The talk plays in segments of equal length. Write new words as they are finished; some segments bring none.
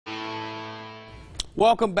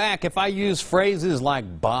Welcome back. If I use phrases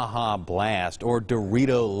like Baja Blast or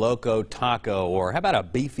Dorito Loco Taco, or how about a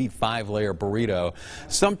beefy 5-layer burrito,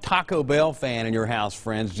 some Taco Bell fan in your house,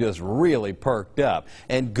 friends, just really perked up.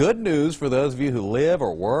 And good news for those of you who live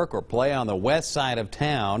or work or play on the west side of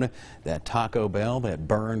town, that Taco Bell that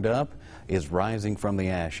burned up is rising from the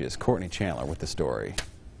ashes. Courtney Chandler with the story.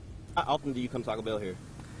 How often do you come to Taco Bell here?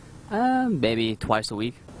 Maybe twice a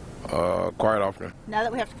week. Quite often. Now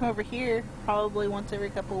that we have to come over here, probably once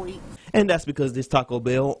every couple of weeks. And that's because this Taco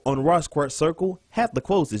Bell on Rosquart Circle had to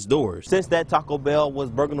close its doors. Since that Taco Bell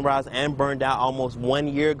was burglarized and burned out almost 1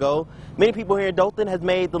 year ago, many people here in Dothan has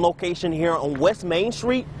made the location here on West Main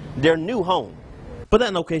Street their new home. But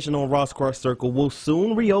that location on Rosquart Circle will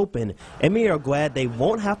soon reopen, and many are glad they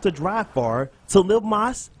won't have to drive far to live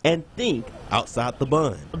Moss and think outside the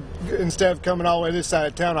bun. Instead of coming all the way this side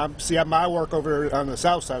of town, I work over on the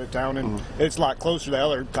south side of town, and it's a lot closer to the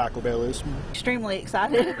other Taco Bell is. Extremely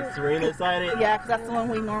excited. Serena excited? Yeah, because that's the one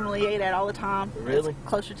we normally ate at all the time. Really? It's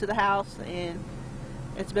closer to the house, and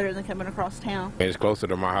it's better than coming across town. It's closer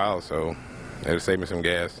to my house, so it'll save me some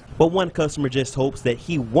gas. But one customer just hopes that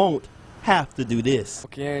he won't have to do this. You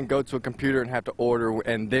can't go to a computer and have to order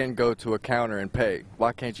and then go to a counter and pay.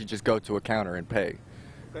 Why can't you just go to a counter and pay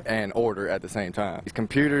and order at the same time? These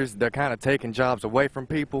computers, they're kind of taking jobs away from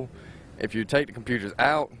people. If you take the computers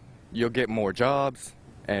out, you'll get more jobs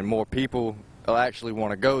and more people will actually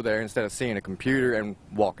want to go there instead of seeing a computer and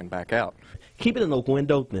walking back out. Keeping it local in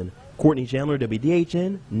Dothan, Courtney Chandler,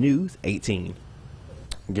 WDHN News 18.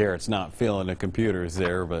 Garrett's not feeling the computers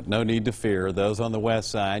there, but no need to fear. Those on the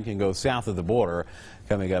west side can go south of the border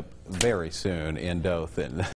coming up very soon in Dothan.